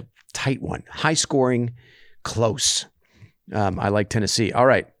done in a tight one. High scoring, close. I like Tennessee. All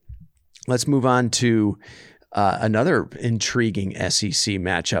right. Let's move on to another intriguing SEC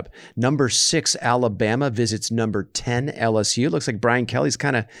matchup. Number 6 Alabama visits number 10 LSU. Looks like Brian Kelly's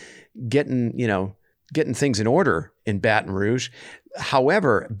kind of getting things in order in Baton Rouge.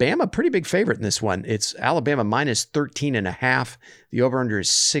 However, Bama pretty big favorite in this one. It's Alabama minus 13.5. The over/under is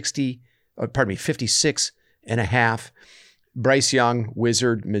 56.5. Bryce Young,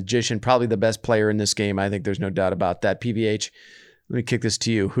 wizard, magician, probably the best player in this game. I think there's no doubt about that. PVH, let me kick this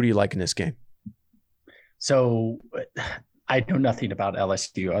to you. Who do you like in this game? So I know nothing about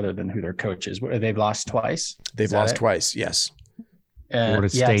LSU other than who their coach is. They've lost twice. They've lost twice. Yes. Florida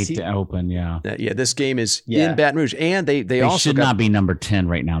State to open. Yeah. Yeah. This game is in Baton Rouge, and they also should not be number 10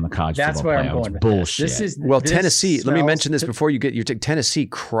 right now in the college. That's where I'm going. Bullshit. Tennessee. Let me mention this before you get your Tennessee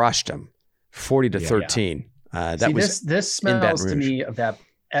crushed them 40-13. This smells to me of that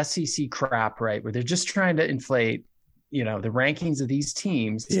SEC crap, right? Where they're just trying to inflate, the rankings of these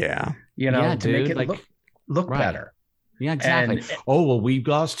teams. Yeah. To make it look better. Yeah, exactly. We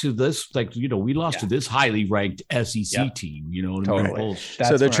lost to this, we lost to this highly ranked SEC team. You know what I mean?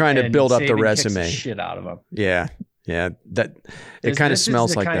 So they're trying to build up the resume. Shit out of them. Yeah. Yeah, it kind of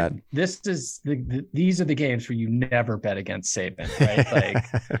smells like that. These are the games where you never bet against Saban, right?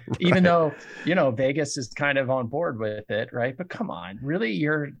 Even though Vegas is kind of on board with it, right? But come on, really,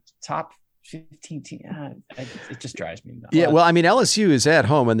 your top 15 team, it just drives me nuts. Yeah, well, I mean, LSU is at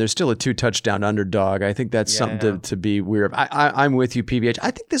home and they're still a 2-touchdown underdog. I think that's something to be weird of. I'm with you, PVH.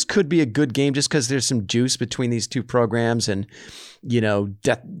 I think this could be a good game just because there's some juice between these two programs and.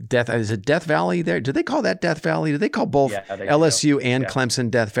 Death is it Death Valley there? Do they call that Death Valley? Do they call both LSU and Clemson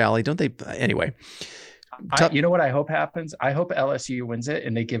Death Valley? Don't they? Anyway, You know what I hope happens? I hope LSU wins it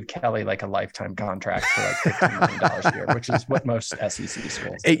and they give Kelly like a lifetime contract for like $15 million a year, which is what most SEC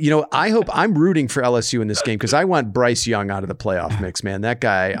schools. Hey, I'm rooting for LSU in this game because I want Bryce Young out of the playoff mix, man. That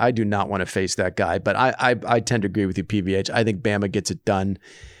guy, I do not want to face that guy, but I tend to agree with you, PVH. I think Bama gets it done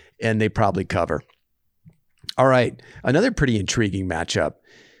and they probably cover. All right. Another pretty intriguing matchup.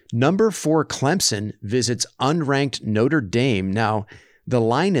 Number 4 Clemson visits unranked Notre Dame. Now, the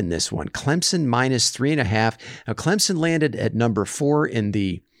line in this one, Clemson -3.5. Now, Clemson landed at number 4 in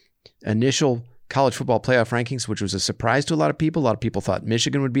the initial college football playoff rankings, which was a surprise to a lot of people. A lot of people thought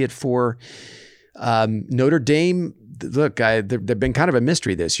Michigan would be at 4. Notre Dame, look, they've been kind of a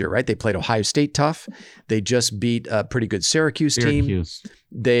mystery this year, right? They played Ohio State tough. They just beat a pretty good Syracuse team.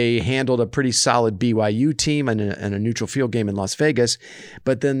 They handled a pretty solid BYU team in a neutral field game in Las Vegas.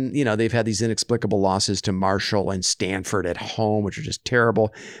 But then, they've had these inexplicable losses to Marshall and Stanford at home, which are just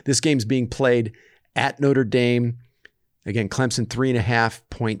terrible. This game's being played at Notre Dame. Again, Clemson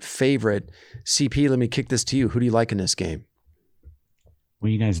 3.5-point favorite. CP, let me kick this to you. Who do you like in this game?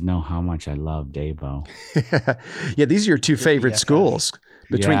 Well, you guys know how much I love Dabo. Yeah, these are your two favorite schools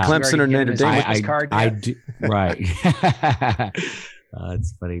between Clemson and Notre Dame. I do, right.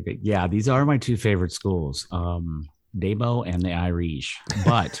 It's funny, but yeah, these are my two favorite schools, Dabo and the Irish.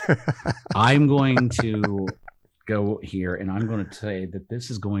 But I'm going to go here, and I'm going to say that this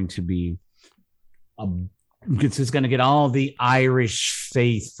is going to be it's going to get all the Irish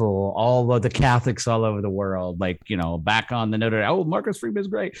faithful, all of the Catholics all over the world, back on the Notre Dame. Oh, Marcus Freeman's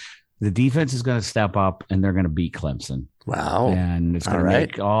great. The defense is going to step up, and they're going to beat Clemson. Wow. And it's going to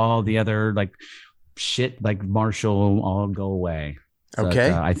make all the other shit like Marshall all go away. So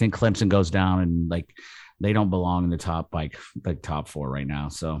okay. I think Clemson goes down and they don't belong in the top top 4 right now.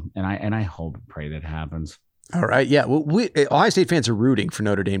 So and I hope and pray that happens. All right. Yeah. Well, Ohio State fans are rooting for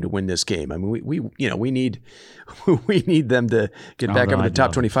Notre Dame to win this game. I mean, we need them to get back up in the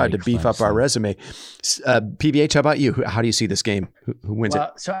top 25 to beef up our resume. PVH, how about you? How do you see this game? Who wins it?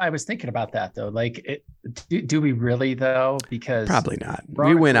 So I was thinking about that though. Do we really though? Because probably not.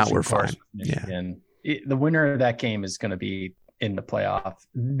 We win out, we're fine. Yeah. The winner of that game is going to be in the playoff.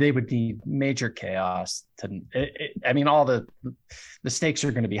 They would need major chaos all the stakes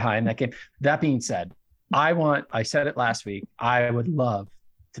are going to be high in that game. That being said, I said it last week, I would love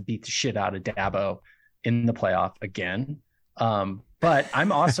to beat the shit out of Dabo in the playoff again. But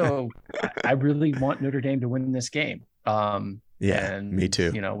I'm also, I really want Notre Dame to win this game. Me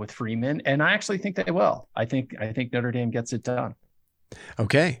too. With Freeman. And I actually think they will. I think Notre Dame gets it done.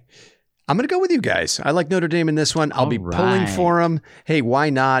 Okay. I'm going to go with you guys. I like Notre Dame in this one. I'll be pulling for them. Hey, why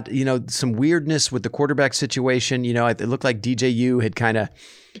not? Some weirdness with the quarterback situation. It looked like DJU had kind of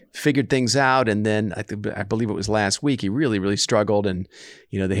figured things out. And then I believe it was last week, he really, really struggled. And,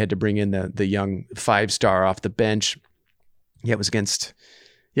 they had to bring in the young 5-star off the bench. Yeah, it was against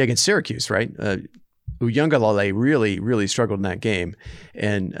Syracuse, right? Uiagalelei really, really struggled in that game.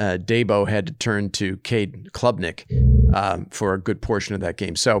 And Dabo had to turn to Cade Klubnik for a good portion of that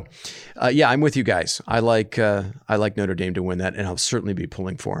game. So, I'm with you guys. I like Notre Dame to win that, and I'll certainly be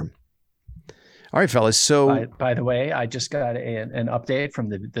pulling for him. All right, fellas. So, by the way, I just got an update from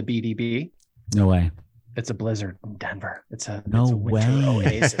the BDB. No way. It's a blizzard in Denver. It's a way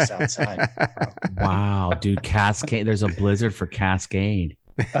oasis outside. Wow, dude! Cascade. There's a blizzard for Cascade.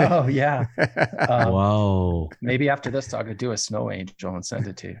 Oh yeah. Whoa. Maybe after this, I'm gonna do a snow angel and send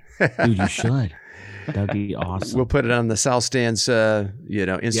it to you. Dude, you should. That'd be awesome. We'll put it on the South Stands,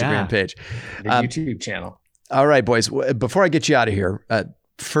 Instagram page, the YouTube channel. All right, boys. Before I get you out of here,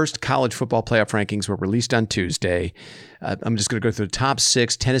 first college football playoff rankings were released on Tuesday. I'm just going to go through the top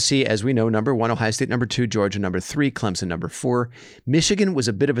 6. Tennessee, as we know, number 1. Ohio State, number 2. Georgia, number 3. Clemson, number 4. Michigan was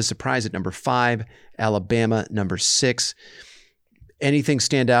a bit of a surprise at number 5. Alabama, number 6. Anything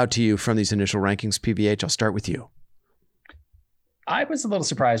stand out to you from these initial rankings, PVH? I'll start with you. I was a little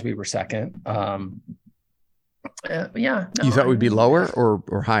surprised we were second. You thought we'd be lower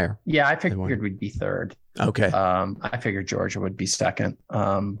or higher? Yeah, I figured we'd be third. Okay. I figured Georgia would be second.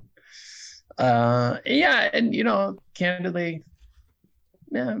 Candidly,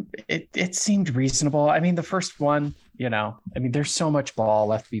 it seemed reasonable. I mean, the first one, there's so much ball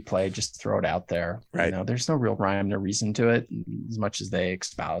left to be played. Just throw it out there. Right. There's no real rhyme, no reason to it. As much as they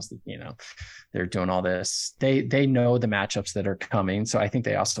espouse that, they're doing all this. They know the matchups that are coming. So I think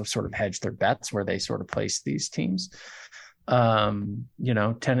they also sort of hedge their bets where they sort of place these teams.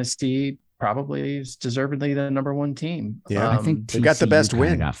 Tennessee, probably is deservedly the number one team. Yeah, I think they got the best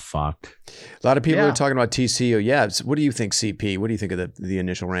win. Got fucked. A lot of people are talking about TCU. Yeah. So what do you think, CP? What do you think of the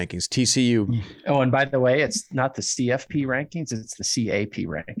initial rankings? TCU. Oh, and by the way, it's not the CFP rankings; it's the CAP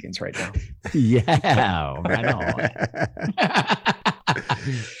rankings right now. Yeah, I know.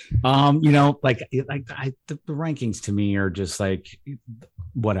 The rankings to me are just like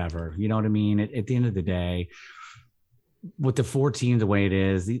whatever. You know what I mean? At the end of the day, with the 4 teams the way it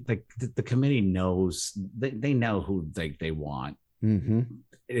is, the committee knows they know who they want. Mm-hmm.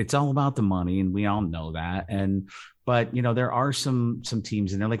 It's all about the money, and we all know that. But there are some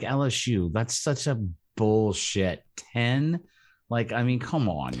teams in there like LSU. That's such a bullshit 10. Come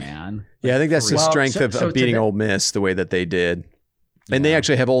on, man. Yeah, I think that's the strength of beating Ole Miss the way that they did. And they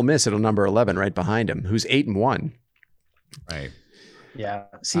actually have Ole Miss at number 11 right behind him, who's 8-1. Right. Yeah.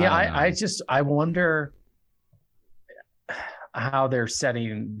 See, I wonder how they're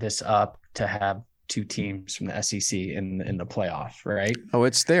setting this up to have 2 teams from the SEC in the playoff, right? Oh,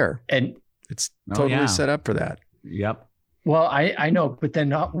 it's there. And it's totally set up for that. Yep. Well, I know, but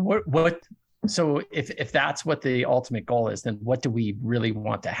then what so if that's what the ultimate goal is, then what do we really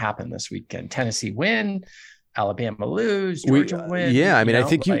want to happen this weekend? Tennessee win, Alabama lose, Georgia win. Yeah, I mean, I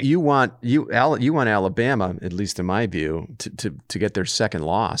think you want Alabama, at least in my view, to get their second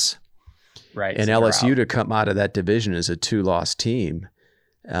loss. Right. And so LSU to come out of that division as a 2-loss team.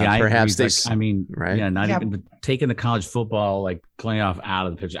 Perhaps they. Right? Yeah, not even taking the college football playoff out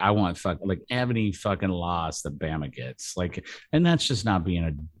of the picture. I want any fucking loss that Bama gets, and that's just not being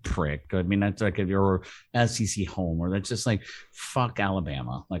a prick. I mean, that's if you're SEC homer, that's just fuck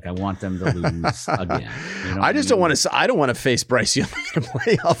Alabama. I want them to lose again. You know I just don't want to. I don't want to face Bryce Young in a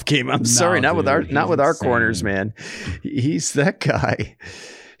playoff game. I'm sorry, not with our corners, man. He's that guy.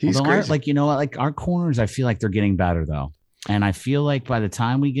 He's great. Our corners, I feel like they're getting better though. And I feel like by the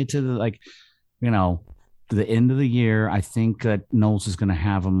time we get to the the end of the year, I think that Knowles is going to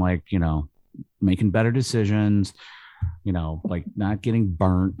have them making better decisions, not getting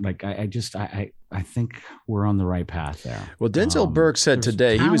burnt. I think we're on the right path there. Well, Denzel Burke said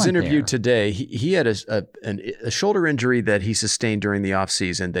today, he was interviewed today. He had a shoulder injury that he sustained during the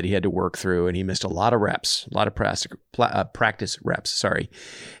offseason that he had to work through, and he missed a lot of practice reps. Sorry.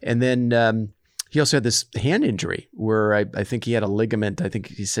 And then he also had this hand injury where I think he had a ligament. I think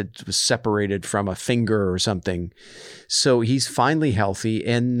he said it was separated from a finger or something. So he's finally healthy.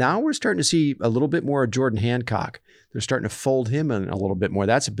 And now we're starting to see a little bit more of Jordan Hancock. They're starting to fold him in a little bit more.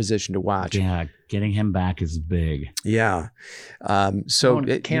 That's a position to watch. Yeah, getting him back is big. Yeah.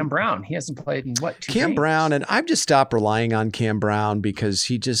 Cam Brown, he hasn't played in 2 Cam games? Brown, and I've just stopped relying on Cam Brown because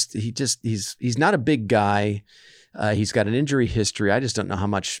he's not a big guy. He's got an injury history. I just don't know how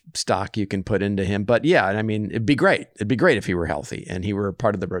much stock you can put into him. But yeah, I mean, it'd be great. It'd be great if he were healthy and he were a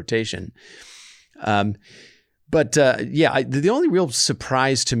part of the rotation. The only real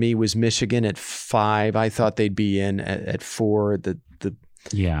surprise to me was Michigan at 5. I thought they'd be in at 4.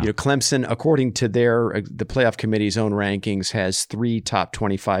 Clemson, according to the playoff committee's own rankings, has 3 top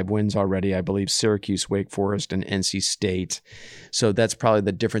 25 wins already. I believe Syracuse, Wake Forest, and NC State. So that's probably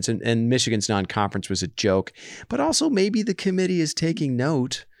the difference. And Michigan's non-conference was a joke. But also maybe the committee is taking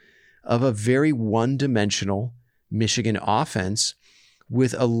note of a very one-dimensional Michigan offense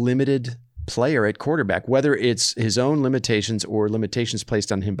with a limited player at quarterback, whether it's his own limitations or limitations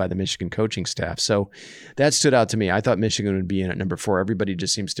placed on him by the Michigan coaching staff. So that stood out to me. I thought Michigan would be in at number 4. Everybody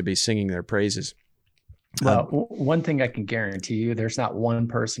just seems to be singing their praises. Well, one thing I can guarantee you, there's not one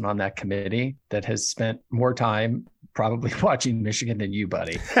person on that committee that has spent more time probably watching Michigan than you,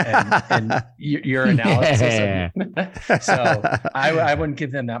 buddy, and your analysis. So I wouldn't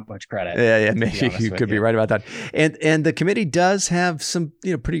give them that much credit. Yeah, maybe you could be right about that. And the committee does have some,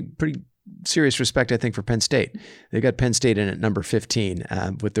 pretty serious respect, I think, for Penn State. They got Penn State in at number 15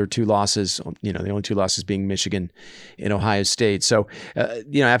 with their 2 losses, the only 2 losses being Michigan and Ohio State. So,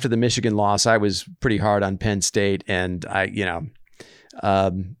 after the Michigan loss, I was pretty hard on Penn State, and I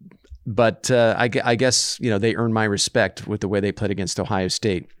guess, they earned my respect with the way they played against Ohio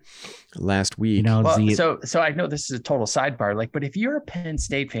State last week. So I know this is a total sidebar, but if you're a Penn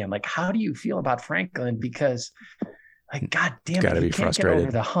State fan, how do you feel about Franklin? Because God damn it, you can't get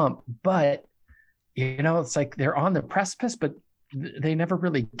over the hump. But, it's they're on the precipice, but they never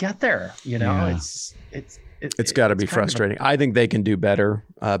really get there. It's got to be frustrating. I think they can do better,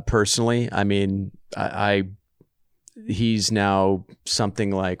 personally. I mean, he's now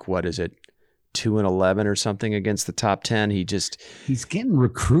something like, what is it, 2-11 or something against the top 10. He's getting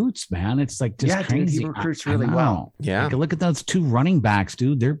recruits, man. It's like just crazy. Dude, he recruits really well. Yeah. Like, look at those 2 running backs,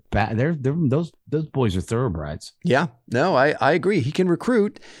 dude. They're bad. Those boys are thoroughbreds. Yeah, no, I agree. He can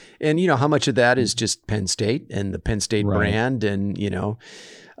recruit. And how much of that is just Penn State and the Penn State brand and,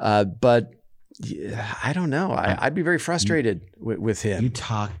 but I don't know. I'd be very frustrated with him.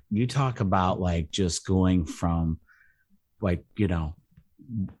 You talk about like just going from like,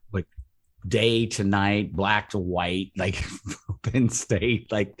 like day to night, black to white, like Penn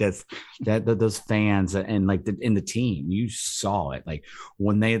State, like those fans and like in the team, you saw it. Like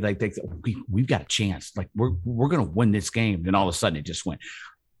when they we've got a chance, like we're gonna win this game, and all of a sudden it just went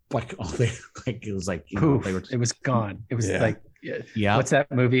like it was like it was gone. It was like. Yeah. What's that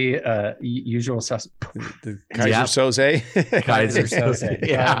movie? Usual Suspects. The Kaiser Soze. Kaiser Soze.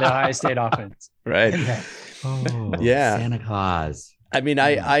 Yeah. The Ohio State offense. Right. Yeah. Santa Claus. I mean,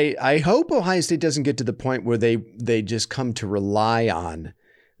 I hope Ohio State doesn't get to the point where they just come to rely on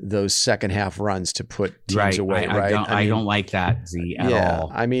those second half runs to put teams away. I don't like that, Z, at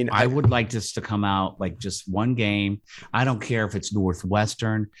all. I mean, I would like this to come out like just one game. I don't care if it's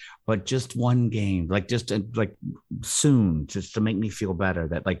Northwestern, but just one game, like just like soon, just to make me feel better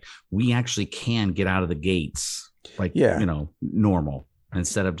that like we actually can get out of the gates, like normal.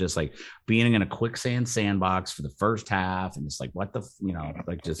 Instead of just like being in a quicksand sandbox for the first half and it's like, what the,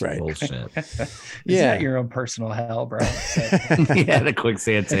 like just bullshit. Is that your own personal hell, bro? The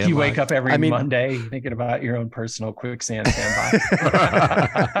quicksand sandbox. You wake up every Monday thinking about your own personal quicksand sandbox.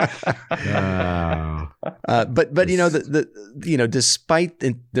 But despite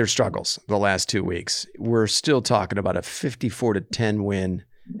their struggles the last 2 weeks, we're still talking about a 54-10 win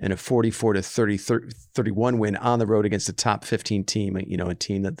and a 44-31 win on the road against a top 15 team, a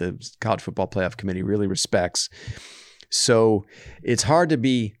team that the College Football Playoff Committee really respects. So it's hard to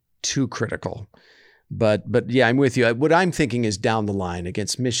be too critical. But yeah, I'm with you. What I'm thinking is down the line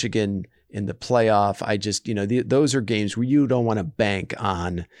against Michigan in the playoff. I just, those are games where you don't want to bank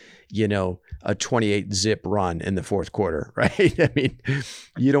on, a 28-zip run in the fourth quarter, right? I mean,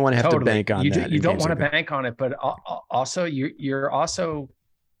 you don't want to have to bank on that. You don't want to bank on it, but also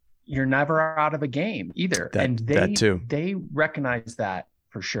you're never out of a game either. And they recognize that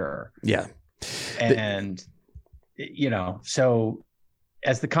for sure. Yeah. And, so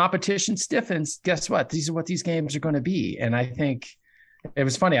as the competition stiffens, guess what? These are what these games are going to be. And I think it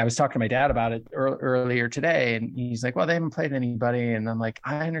was funny. I was talking to my dad about it earlier today, and he's like, well, they haven't played anybody. And I'm like,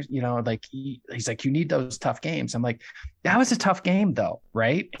 I understand, he's like, you need those tough games. I'm like, that was a tough game though.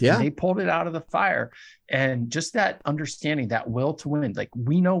 Right. Yeah. And they pulled it out of the fire, and just that understanding, that will to win, like,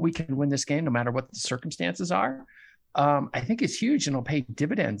 we know we can win this game no matter what the circumstances are. I think it's huge, and it'll pay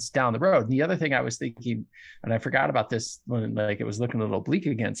dividends down the road. And the other thing I was thinking, and I forgot about this when it was looking a little bleak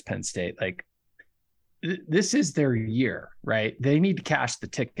against Penn State, this is their year, right? They need to cash the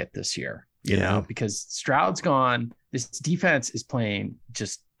ticket this year, because Stroud's gone. This defense is playing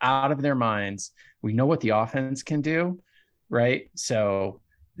just out of their minds. We know what the offense can do, right? So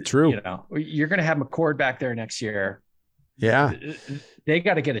true. You're going to have McCord back there next year. Yeah. They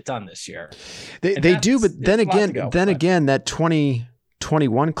got to get it done this year. They do, but then again, that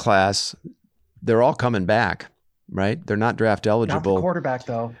 2021 class, they're all coming back. Right? They're not draft eligible. Not the quarterback,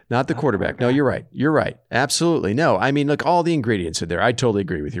 though. Not the quarterback. No, you're right. You're right. Absolutely. No, I mean, look, all the ingredients are there. I totally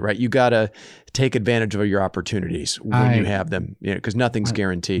agree with you, right? You got to take advantage of your opportunities when you have them, because nothing's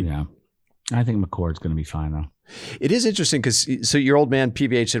guaranteed. Yeah. I think McCord's going to be fine, though. It is interesting because your old man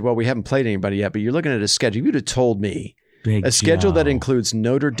PVH said, well, we haven't played anybody yet, but you're looking at a schedule. You'd have told me a schedule that includes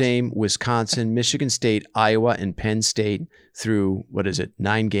Notre Dame, Wisconsin, Michigan State, Iowa, and Penn State through,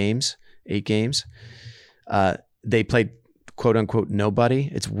 8 games? They played quote unquote nobody.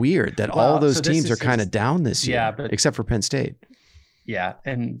 It's weird that all those teams are kind of down this year, except for Penn State. Yeah.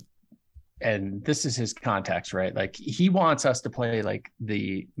 And this is his context, right? Like, he wants us to play like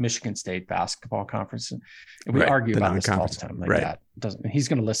the Michigan State basketball conference. And we argue about this all the time. Like that he's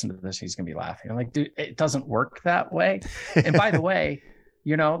going to listen to this. He's going to be laughing. I'm like, dude, it doesn't work that way. And by the way,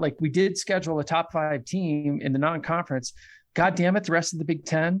 we did schedule a top 5 team in the non-conference. God damn it, the rest of the Big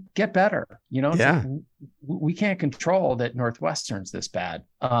Ten, get better. Like, we can't control that Northwestern's this bad.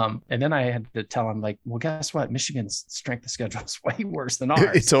 And then I had to tell him, like, well, guess what? Michigan's strength of schedule is way worse than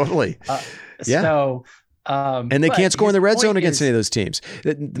ours. Totally. So, and they can't score in the red zone against any of those teams.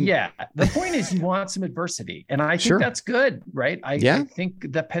 The point is, you want some adversity, and I think that's good, right? I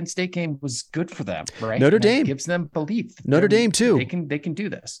think the Penn State game was good for them, right? Notre Dame gives them belief. Notre Dame too. They can do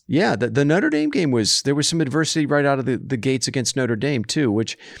this. Yeah, the Notre Dame game there was some adversity right out of the gates against Notre Dame too,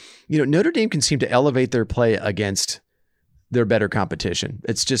 which Notre Dame can seem to elevate their play against they're better competition.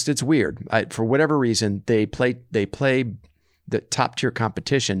 It's weird. For whatever reason, they play the top tier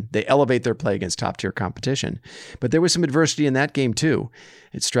competition. They elevate their play against top tier competition. But there was some adversity in that game too.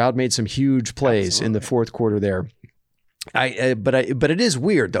 Stroud made some huge plays in the fourth quarter there. But it is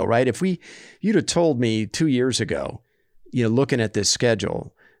weird though, right? If you'd have told me 2 years ago, looking at this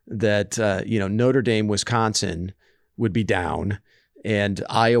schedule, that Notre Dame, Wisconsin would be down, and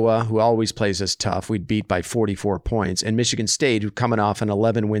Iowa, who always plays us tough, we'd beat by 44 points, and Michigan State, who coming off an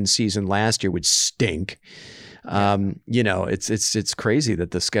 11-win season last year, would stink. It's crazy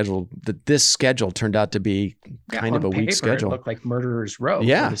that this schedule turned out to be kind of a weak schedule. It looked like murderer's row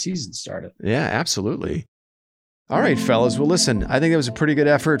before the season started. Yeah, absolutely. All right, fellas. Well, listen, I think that was a pretty good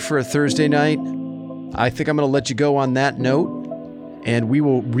effort for a Thursday night. I think I'm going to let you go on that note, and we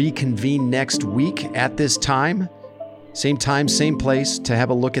will reconvene next week at this time, same place, to have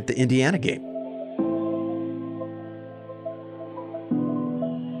a look at the Indiana game.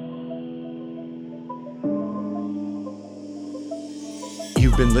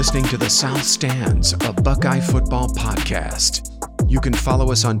 You've been listening to the South Stands, a Buckeye football podcast. You can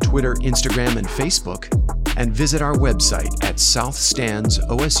follow us on Twitter, Instagram, and Facebook, and visit our website at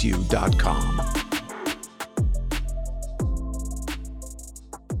southstandsosu.com.